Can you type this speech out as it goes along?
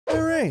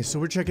Okay, so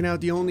we're checking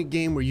out the only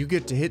game where you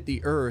get to hit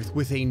the Earth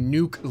with a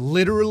nuke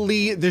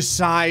literally the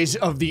size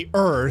of the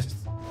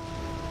Earth.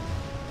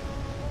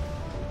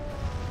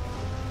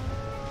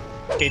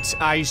 It's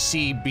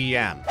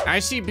ICBM.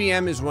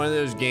 ICBM is one of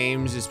those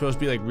games, it's supposed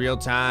to be like real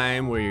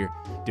time where you're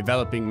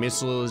developing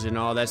missiles and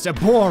all that stuff.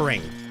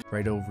 Boring!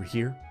 Right over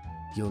here,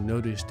 you'll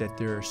notice that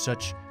there are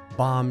such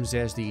bombs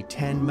as the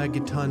 10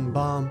 megaton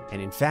bomb,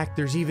 and in fact,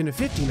 there's even a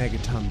 50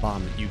 megaton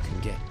bomb that you can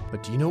get.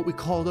 But do you know what we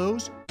call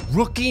those?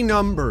 Rookie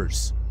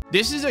numbers.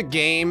 This is a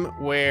game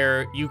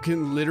where you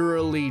can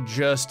literally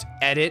just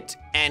edit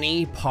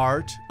any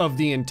part of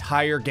the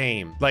entire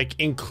game, like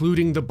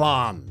including the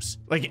bombs,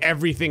 like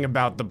everything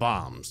about the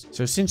bombs.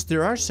 So since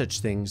there are such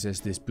things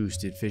as this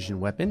boosted fission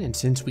weapon, and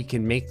since we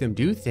can make them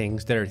do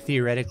things that are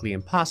theoretically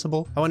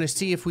impossible, I want to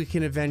see if we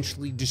can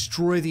eventually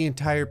destroy the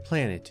entire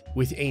planet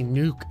with a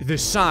nuke the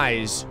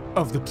size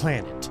of the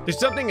planet. There's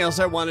something else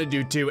I want to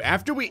do too.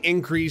 After we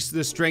increase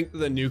the strength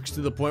of the nukes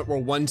to the point where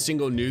one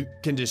single nuke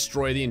can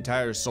destroy the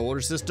entire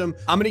solar system,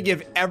 I'm gonna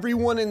give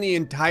everyone in the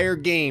entire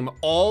game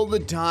all the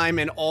time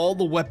and all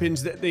the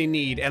weapons that they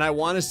need, and I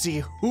want to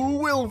see who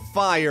will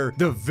fire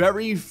the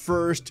very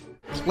first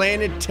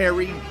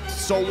planetary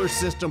solar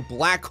system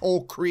black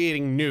hole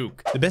creating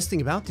nuke. The best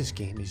thing about this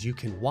game is you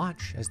can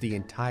watch as the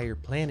entire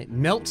planet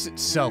melts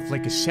itself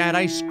like a sad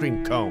ice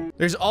cream cone.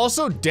 There's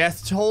also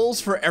death tolls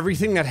for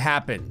everything that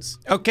happens.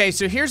 Okay,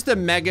 so here's the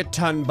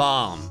megaton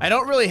bomb. I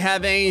don't really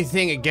have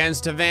anything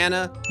against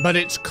Havana, but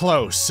it's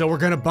close, so we're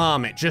gonna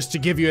bomb it just to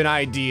give you an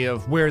idea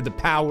of where the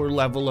power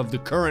level of the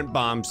current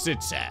bomb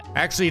sits at.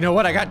 Actually, you know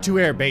what? I got 2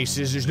 air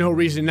bases. There's no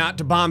reason not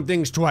to bomb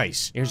things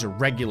twice. Here's a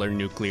regular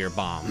nuclear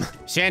bomb.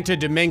 Santa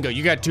Domingo,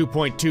 you got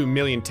 2.2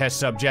 million test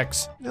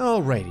subjects.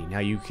 Alrighty, now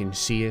you can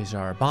see as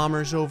our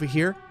bombers over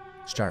here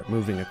start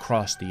moving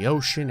across the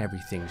ocean,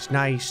 everything's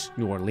nice.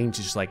 New Orleans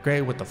is like,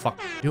 Gray, what the fuck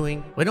are you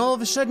doing? When all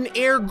of a sudden,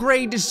 Air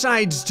Gray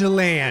decides to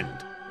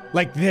land.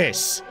 Like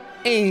this.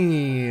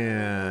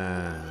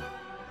 And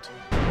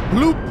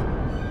bloop.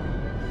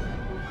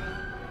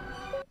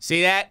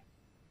 See that?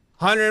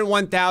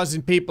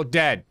 101,000 people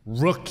dead.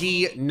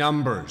 Rookie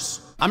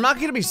numbers. I'm not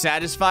gonna be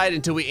satisfied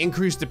until we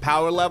increase the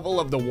power level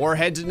of the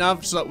warheads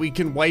enough so that we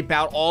can wipe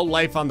out all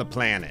life on the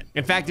planet.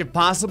 In fact, if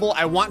possible,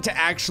 I want to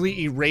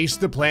actually erase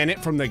the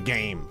planet from the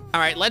game. All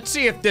right, let's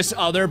see if this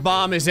other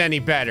bomb is any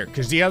better,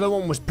 because the other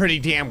one was pretty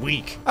damn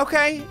weak.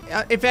 Okay,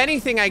 if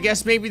anything, I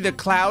guess maybe the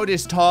cloud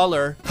is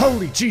taller.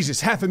 Holy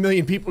Jesus,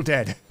 500,000 people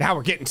dead. Now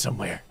we're getting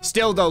somewhere.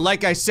 Still though,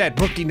 like I said,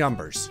 rookie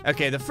numbers.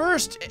 Okay, the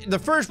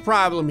first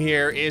problem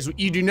here is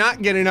you do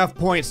not get enough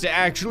points to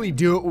actually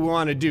do what we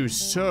want to do,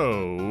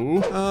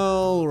 so...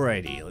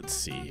 Alrighty, let's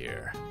see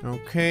here.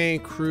 Okay,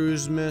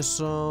 cruise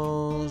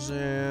missiles,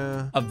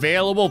 yeah.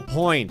 Available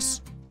points,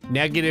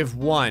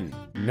 -1,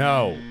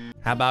 no.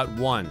 How about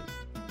 1?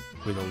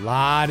 With a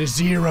lot of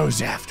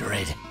zeros after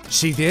it.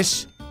 See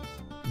this?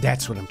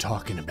 That's what I'm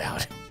talking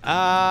about.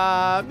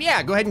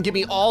 Yeah, go ahead and give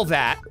me all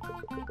that.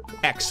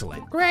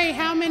 Excellent. Gray,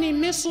 how many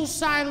missile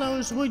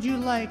silos would you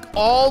like?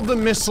 All the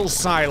missile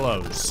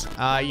silos.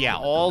 Yeah,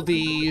 all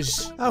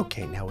these.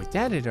 Okay, now with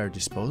that at our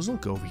disposal,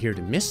 go over here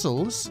to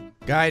missiles.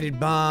 Guided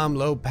bomb,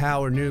 low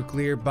power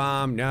nuclear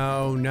bomb,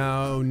 no,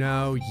 no,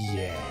 no,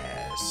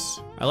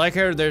 yes. I like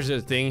how there's a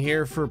thing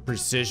here for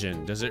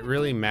precision. Does it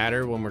really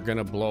matter when we're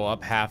gonna blow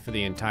up half of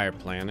the entire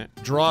planet?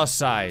 Draw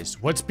size.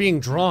 What's being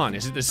drawn?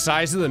 Is it the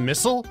size of the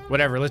missile?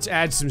 Whatever, let's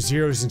add some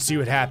zeros and see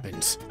what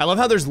happens. I love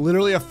how there's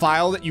literally a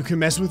file that you can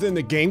mess with in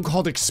the game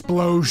called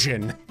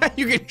explosion.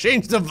 You can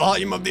change the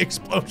volume of the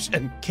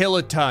explosion.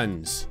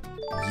 Kilotons.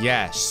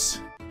 Yes.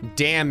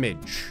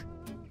 Damage.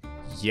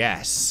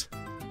 Yes.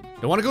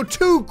 Don't want to go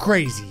too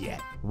crazy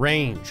yet.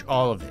 Range,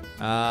 all of it.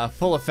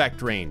 Full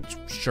effect range,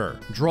 sure.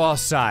 Draw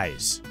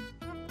size,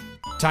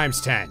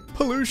 ×10.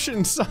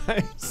 Pollution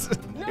size,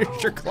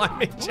 here's your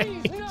climate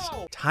change.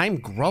 No. Time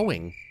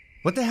growing?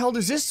 What the hell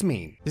does this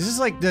mean? Is this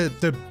like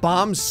the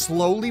bomb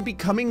slowly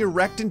becoming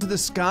erect into the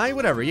sky?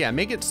 Whatever, yeah,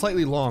 make it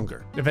slightly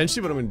longer.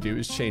 Eventually what I'm gonna do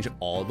is change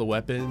all the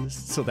weapons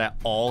so that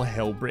all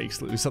hell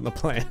breaks loose on the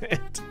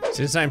planet.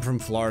 Since I'm from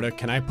Florida,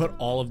 can I put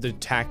all of the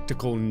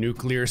tactical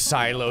nuclear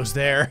silos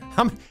there?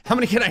 How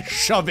many can I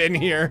shove in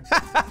here?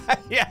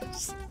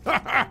 Yes.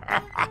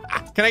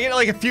 Can I get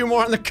like a few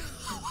more on the coast?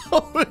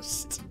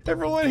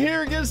 Everyone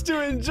here gets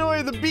to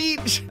enjoy the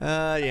beach.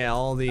 Yeah,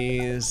 all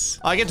these.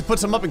 Oh, I get to put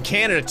some up in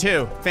Canada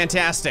too.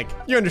 Fantastic.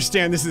 You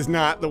understand this is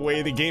not the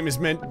way the game is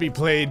meant to be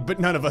played, but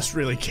none of us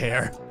really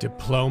care.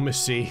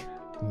 Diplomacy.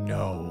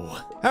 No.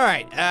 All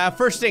right,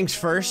 first things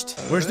first.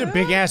 Where's the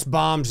big ass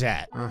bombs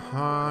at?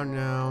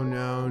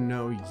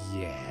 No,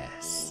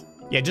 yes.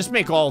 Yeah, just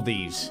make all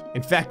these.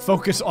 In fact,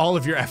 focus all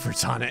of your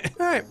efforts on it.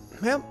 All right,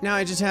 well, now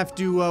I just have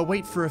to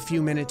wait for a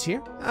few minutes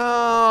here.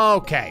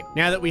 Okay,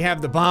 now that we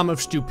have the bomb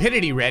of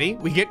stupidity ready,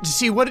 we get to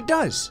see what it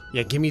does.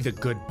 Yeah, give me the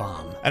good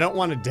bomb. I don't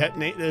want to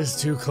detonate this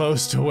too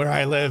close to where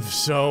I live,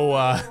 so,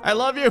 I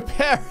love you,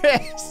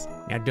 Paris.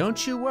 Now,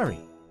 don't you worry.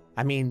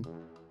 I mean,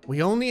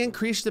 we only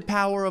increased the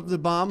power of the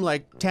bomb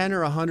like 10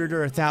 or 100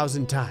 or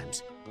 1,000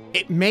 times.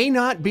 It may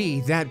not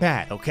be that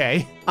bad,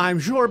 okay? I'm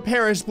sure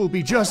Paris will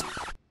be just...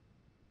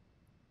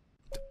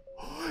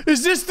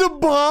 Is this the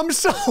bomb?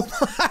 Oh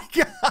my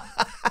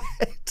god!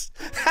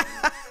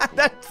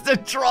 That's the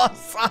draw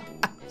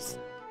size.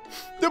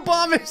 The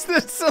bomb is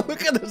this.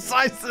 Look at the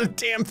size of the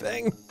damn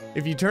thing.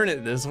 If you turn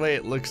it this way,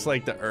 it looks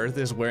like the Earth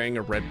is wearing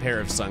a red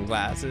pair of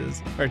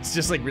sunglasses. Or it's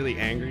just like really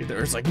angry. The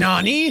Earth's like,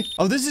 Nani?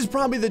 Oh, this is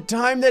probably the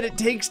time that it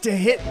takes to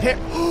hit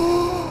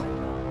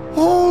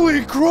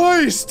Holy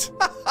Christ!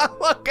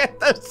 Look at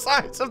the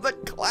size of the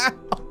cloud.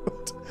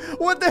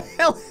 What the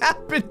hell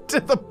happened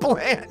to the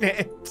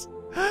planet?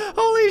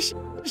 Holy sh!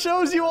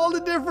 Shows you all the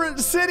different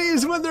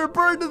cities when they're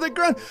burned to the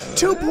ground.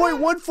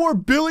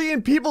 2.14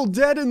 billion people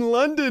dead in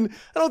London.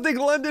 I don't think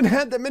London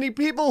had that many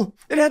people.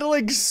 It had to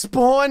like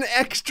spawn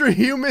extra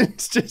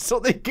humans just so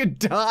they could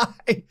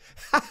die.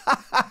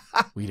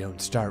 We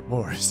don't start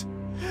wars,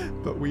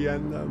 but we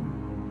end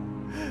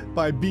them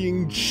by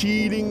being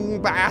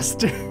cheating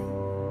bastards.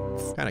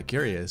 Kind of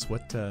curious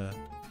what,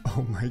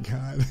 oh my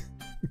god.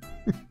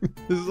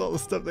 This is all the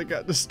stuff that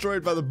got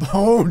destroyed by the bomb.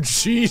 Oh,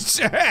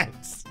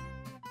 Jesus.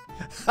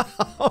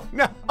 Oh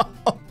no!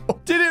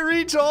 Did it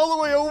reach all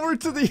the way over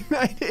to the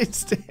United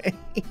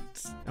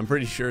States? I'm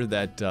pretty sure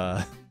that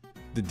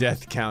the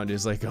death count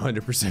is like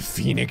 100%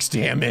 Phoenix,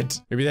 damn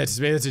it. Maybe that's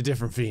a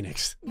different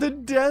Phoenix. The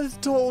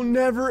death toll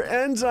never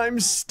ends. I'm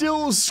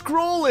still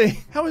scrolling.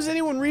 How is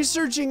anyone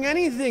researching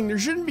anything? There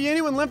shouldn't be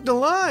anyone left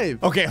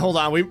alive. Okay, hold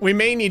on. We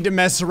may need to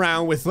mess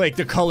around with like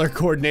the color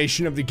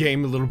coordination of the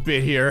game a little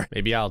bit here.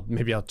 Maybe I'll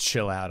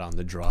chill out on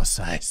the draw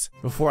size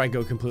before I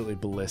go completely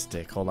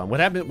ballistic. Hold on. What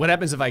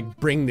happens if I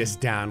bring this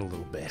down a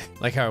little bit?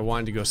 Like how I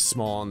wanted to go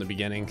small in the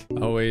beginning.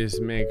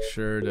 Always make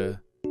sure to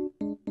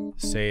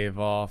save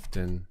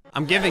often.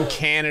 I'm giving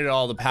Canada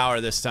all the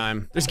power this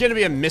time. There's gonna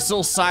be a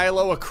missile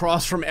silo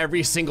across from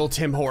every single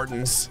Tim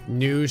Hortons.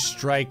 New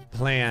strike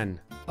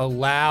plan.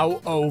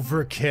 Allow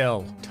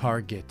overkill.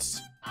 Targets.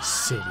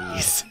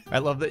 Cities. I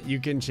love that you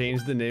can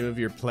change the name of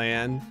your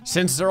plan.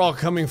 Since they're all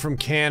coming from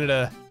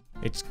Canada,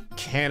 it's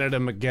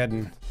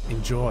Canada-mageddon.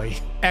 Enjoy.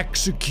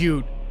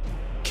 Execute.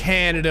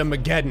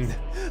 Canada-mageddon.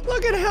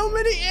 Look at how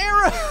many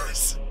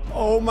arrows!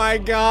 Oh my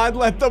god,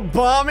 let the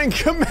bombing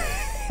commence!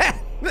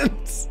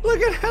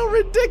 Look at how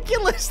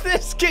ridiculous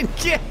this can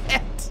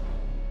get!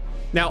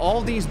 Now,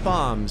 all these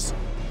bombs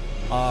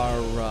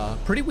are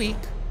pretty weak,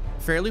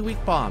 fairly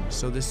weak bombs.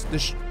 So this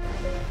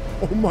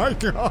oh my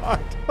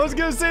god! I was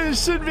gonna say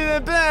this shouldn't be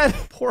that bad.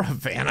 Poor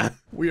Havana.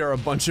 We are a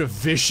bunch of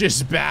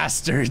vicious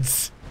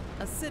bastards.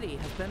 A city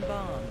has been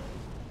bombed.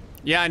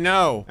 Yeah, I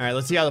know. All right,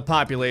 let's see how the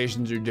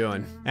populations are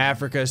doing.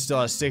 Africa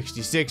still has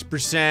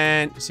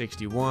 66%,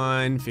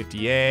 61,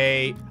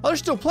 58. Oh, there's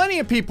still plenty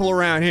of people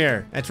around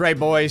here. That's right,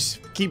 boys.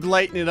 Keep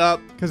lighting it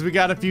up, because we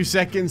got a few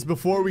seconds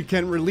before we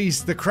can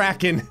release the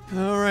Kraken.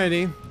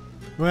 Alrighty.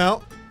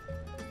 Well,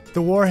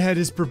 the warhead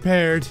is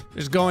prepared.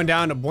 It's going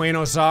down to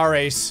Buenos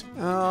Aires.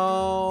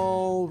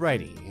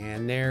 Alrighty,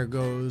 and there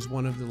goes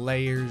one of the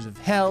layers of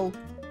hell.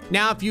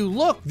 Now, if you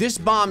look, this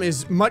bomb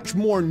is much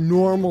more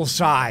normal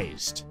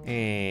sized.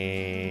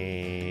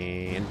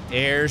 And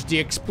there's the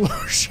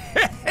explosion.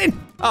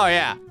 Oh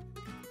yeah.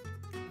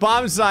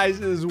 Bomb size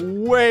is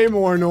way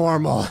more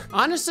normal.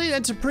 Honestly,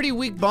 that's a pretty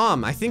weak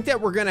bomb. I think that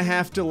we're gonna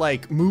have to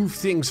like move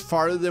things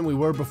farther than we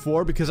were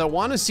before because I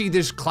wanna see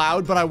this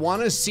cloud, but I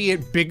wanna see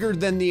it bigger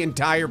than the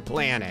entire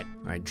planet.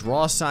 All right,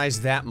 draw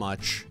size that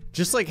much.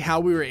 Just like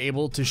how we were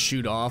able to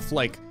shoot off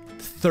like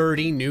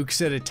 30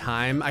 nukes at a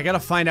time. I gotta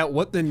find out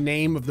what the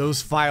name of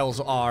those files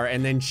are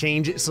and then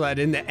change it so that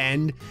in the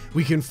end,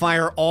 we can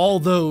fire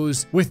all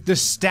those with the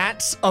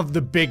stats of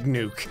the big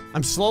nuke.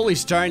 I'm slowly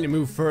starting to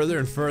move further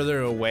and further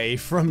away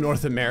from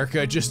North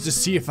America just to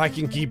see if I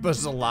can keep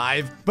us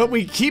alive. But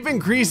we keep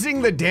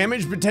increasing the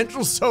damage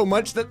potential so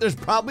much that there's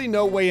probably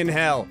no way in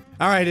hell.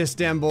 All right,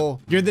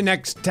 Istanbul, you're the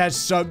next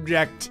test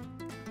subject.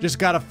 Just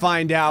gotta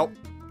find out.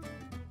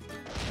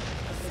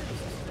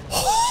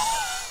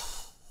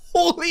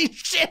 Holy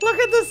shit! Look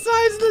at the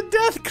size of the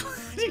death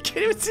cloud! You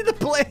can't even see the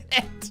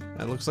planet!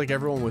 That looks like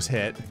everyone was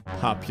hit.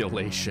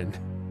 Population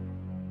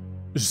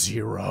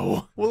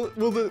 0. Will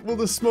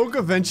the smoke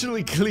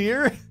eventually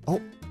clear?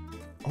 Oh,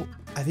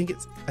 I think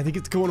it's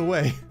going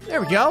away.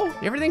 There we go.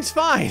 Everything's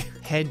fine.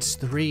 Heads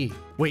 3.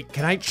 Wait,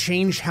 can I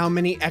change how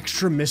many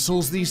extra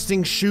missiles these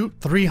things shoot?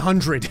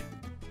 300.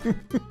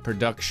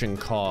 Production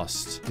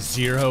cost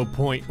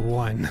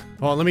 0.1.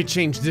 Oh, let me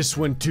change this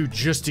one too,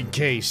 just in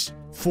case.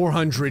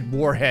 400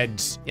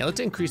 warheads. Yeah,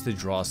 let's increase the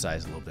draw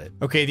size a little bit.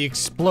 Okay, the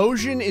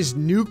explosion is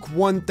nuke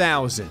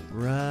 1000.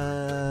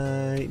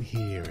 Right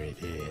here it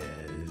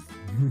is.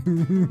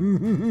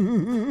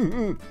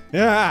 All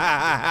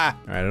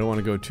right, I don't want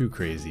to go too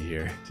crazy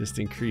here. Just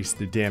increase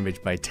the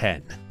damage by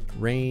 10.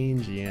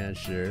 Range, yeah,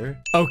 sure.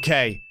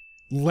 Okay,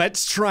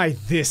 Let's try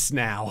this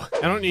now.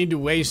 I don't need to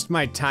waste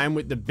my time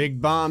with the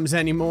big bombs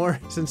anymore,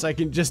 since I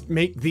can just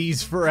make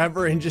these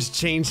forever and just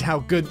change how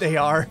good they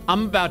are.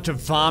 I'm about to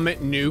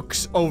vomit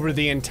nukes over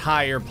the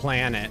entire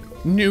planet.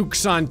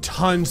 Nukes on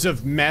tons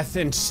of meth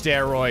and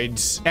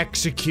steroids.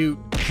 Execute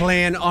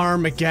Plan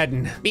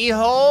Armageddon.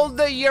 Behold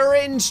the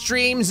urine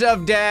streams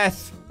of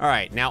death. All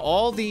right, now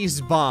all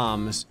these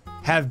bombs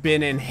have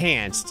been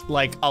enhanced,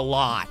 like a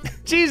lot.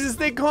 Jesus,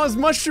 they cause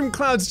mushroom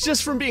clouds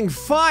just from being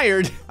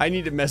fired. I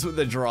need to mess with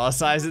the draw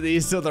size of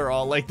these so they're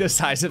all like the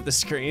size of the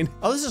screen.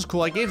 Oh, this is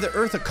cool. I gave the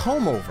Earth a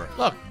comb over.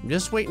 Look, I'm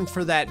just waiting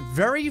for that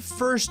very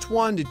first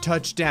one to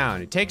touch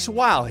down. It takes a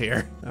while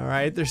here. All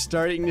right, they're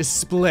starting to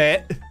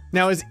split.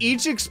 Now, is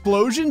each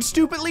explosion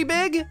stupidly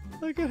big?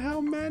 Look at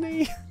how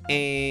many.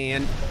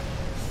 And,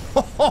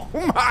 oh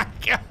my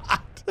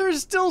God,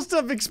 there's still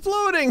stuff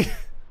exploding.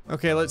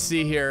 Okay, let's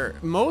see here.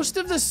 Most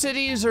of the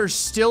cities are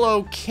still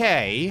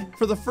okay.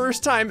 For the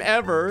first time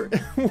ever,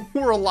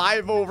 we're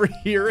alive over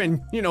here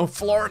in, you know,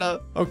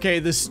 Florida. Okay,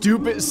 the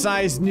stupid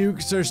sized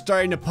nukes are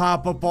starting to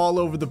pop up all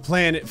over the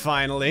planet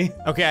finally.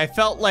 Okay, I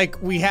felt like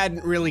we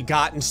hadn't really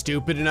gotten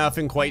stupid enough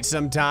in quite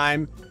some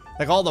time.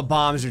 Like all the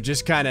bombs are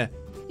just kind of,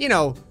 you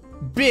know,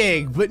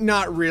 big, but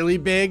not really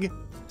big.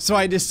 So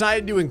I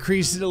decided to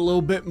increase it a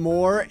little bit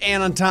more,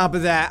 and on top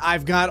of that,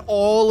 I've got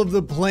all of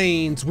the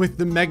planes with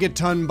the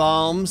megaton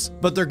bombs,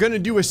 but they're gonna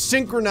do a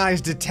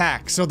synchronized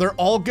attack, so they're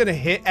all gonna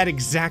hit at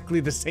exactly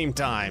the same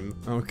time.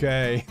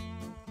 Okay.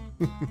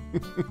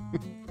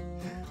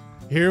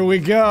 Here we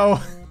go.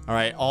 All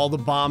right, all the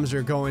bombs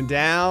are going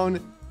down,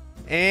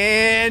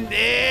 and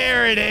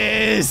there it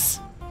is.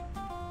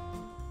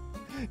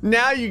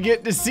 Now you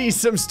get to see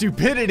some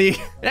stupidity. It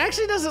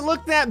actually doesn't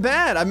look that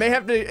bad. I may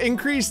have to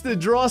increase the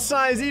draw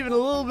size even a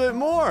little bit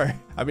more.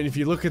 I mean, if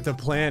you look at the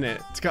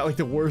planet, it's got like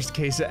the worst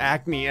case of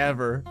acne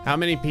ever. How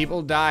many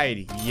people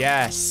died?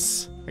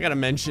 Yes. I gotta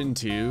mention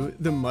too,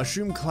 the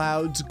mushroom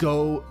clouds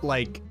go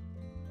like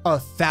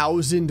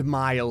 1,000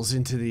 miles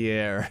into the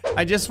air.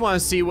 I just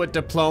wanna see what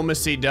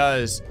diplomacy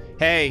does.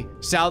 Hey,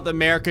 South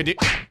America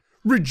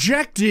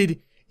rejected.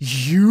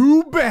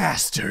 You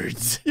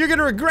bastards! You're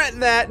gonna regret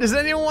that. Does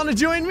anyone want to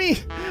join me?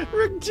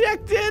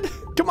 Rejected?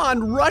 Come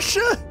on,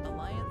 Russia?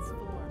 Alliance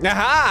formed.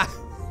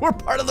 Aha! We're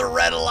part of the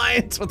Red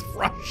Alliance with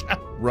Russia.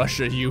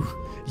 Russia, you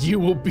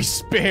will be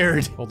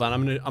spared. Hold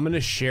on, I'm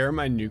gonna share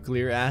my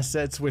nuclear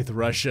assets with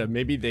Russia.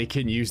 Maybe they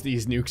can use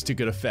these nukes to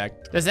good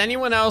effect. Does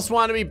anyone else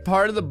want to be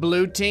part of the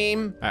blue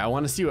team? All right, I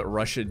want to see what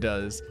Russia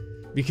does,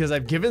 because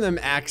I've given them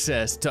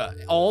access to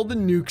all the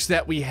nukes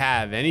that we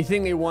have.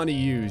 Anything they want to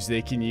use,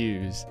 they can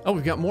use. Oh,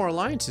 we've got more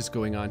alliances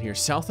going on here.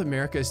 South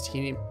America is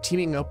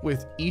teaming up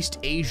with East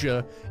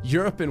Asia,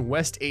 Europe and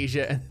West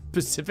Asia, and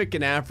Pacific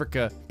and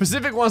Africa.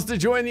 Pacific wants to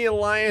join the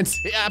alliance.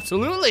 Yeah,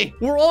 absolutely.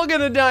 We're all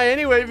gonna die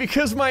anyway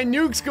because my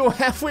nukes go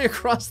halfway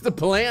across the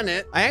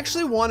planet. I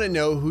actually want to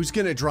know who's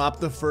gonna drop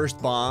the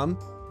first bomb,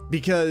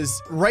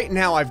 because right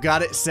now I've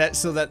got it set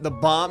so that the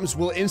bombs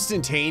will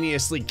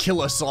instantaneously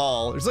kill us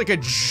all. There's like a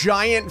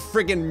giant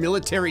friggin'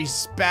 military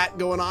spat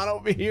going on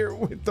over here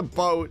with the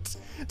boats.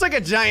 It's like a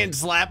giant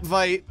slap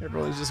fight.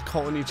 Everyone's just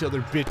calling each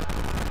other bitch.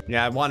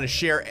 Yeah, I want to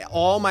share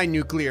all my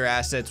nuclear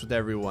assets with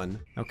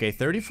everyone. Okay,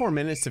 34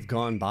 minutes have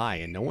gone by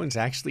and no one's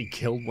actually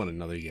killed one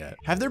another yet.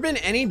 Have there been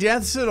any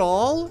deaths at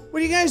all?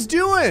 What are you guys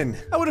doing?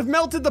 I would have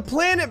melted the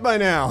planet by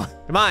now.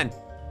 Come on,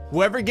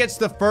 whoever gets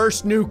the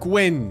first nuke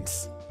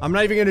wins. I'm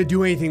not even gonna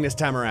do anything this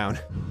time around.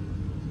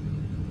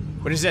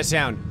 What is that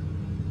sound?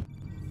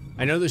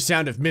 I know the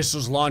sound of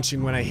missiles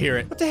launching when I hear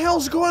it. What the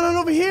hell's going on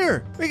over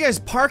here? Are you guys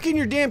parking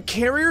your damn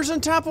carriers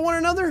on top of one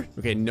another?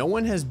 Okay, no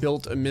one has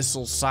built a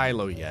missile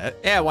silo yet.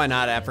 Yeah, why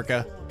not,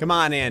 Africa? Come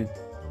on in.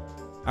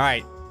 All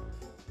right.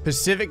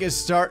 Pacific is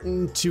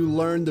starting to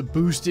learn the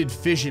boosted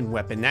fission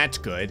weapon. That's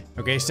good.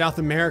 Okay, South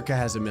America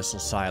has a missile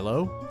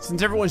silo.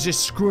 Since everyone's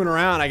just screwing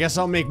around, I guess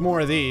I'll make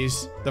more of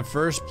these. The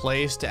first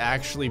place to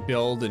actually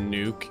build a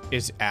nuke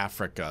is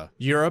Africa.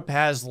 Europe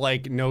has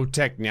like no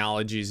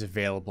technologies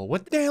available.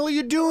 What the hell are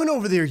you doing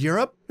over there,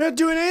 Europe? You're not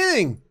doing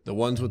anything. The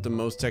ones with the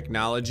most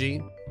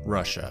technology,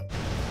 Russia.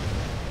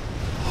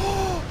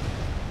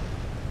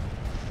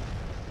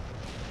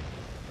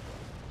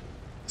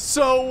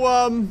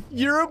 So,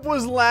 Europe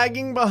was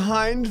lagging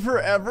behind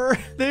forever.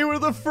 They were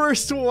the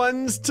first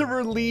ones to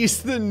release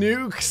the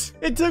nukes.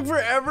 It took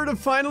forever to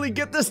finally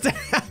get this to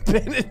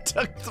happen. It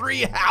took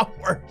 3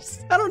 hours.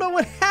 I don't know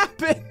what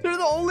happened. They're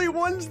the only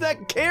ones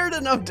that cared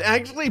enough to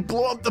actually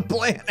blow up the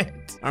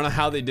planet. I don't know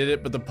how they did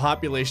it, but the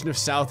population of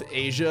South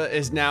Asia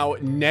is now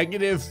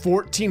negative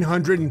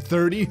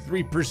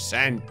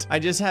 1,433%. I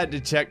just had to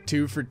check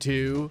 2 for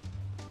 2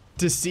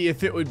 to see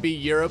if it would be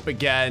Europe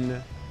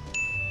again.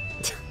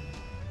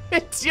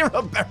 It's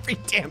Europe every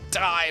damn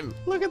time.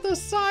 Look at the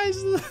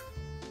size of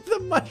the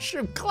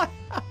mushroom cloud.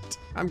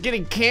 I'm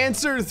getting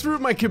cancer through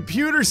my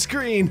computer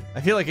screen.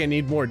 I feel like I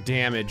need more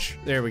damage.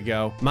 There we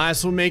go. Might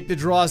as well make the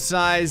draw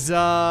size,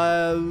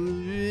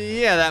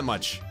 yeah, that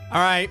much.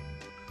 All right.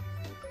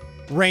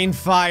 Rain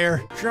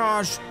fire.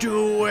 Just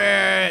do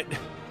it.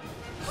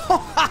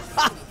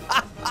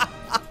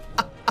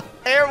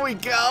 There we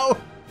go.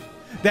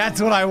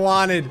 That's what I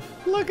wanted.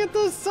 Look at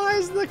the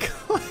size of the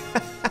clouds.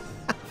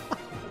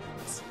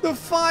 The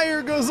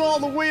fire goes all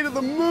the way to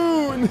the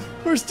moon.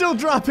 We're still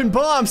dropping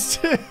bombs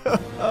too.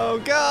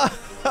 Oh God,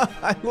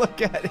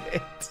 look at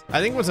it. I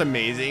think what's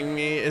amazing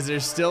me is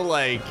there's still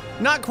like,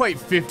 not quite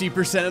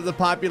 50% of the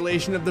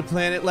population of the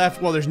planet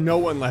left. Well, there's no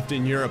one left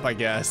in Europe, I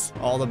guess.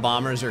 All the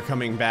bombers are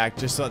coming back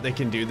just so that they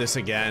can do this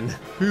again.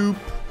 Boop.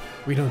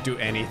 We don't do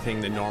anything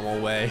the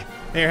normal way.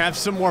 Here, have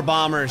some more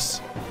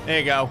bombers. There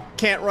you go.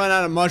 Can't run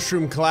out of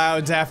mushroom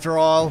clouds after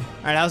all. All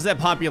right, how's that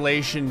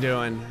population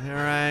doing? All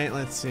right,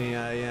 let's see,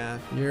 yeah.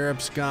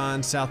 Europe's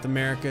gone, South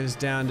America's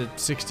down to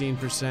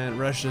 16%,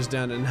 Russia's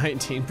down to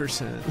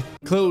 19%.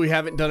 Clearly we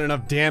haven't done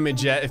enough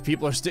damage yet if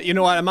people are still, you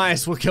know what, I might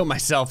as well kill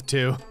myself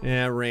too.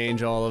 Yeah,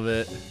 range all of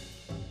it.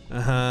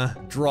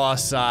 Draw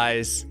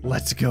size,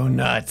 let's go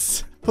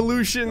nuts.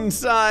 Pollution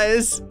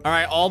size. All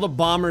right, all the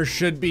bombers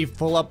should be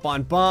full up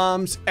on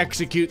bombs.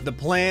 Execute the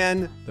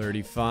plan.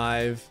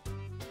 35,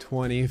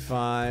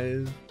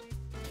 25,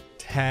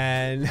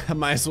 10. I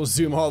might as well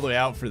zoom all the way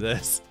out for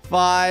this.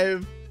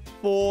 5,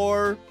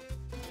 4,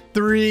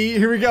 3,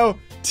 here we go.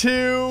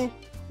 2,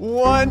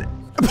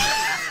 1.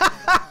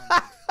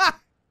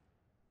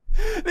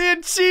 The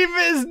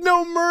achievement is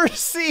no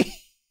mercy.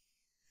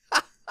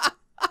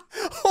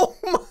 Oh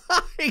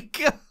my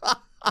God.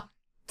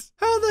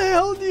 How the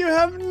hell do you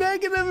have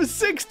negative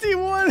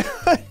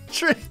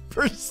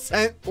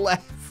 6,100%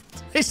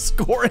 left? My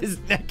score is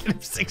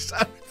negative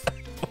 600,000.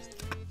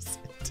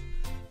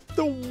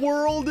 The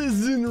world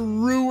is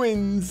in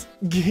ruins.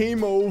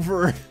 Game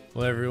over.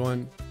 Well,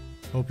 everyone,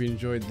 hope you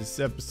enjoyed this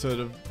episode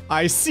of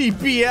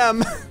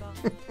ICBM.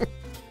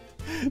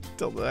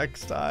 Till the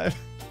next time.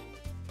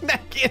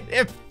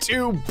 Negative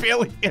 2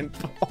 billion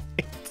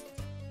points.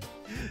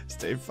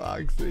 Stay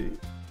foxy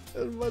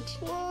and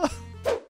much love.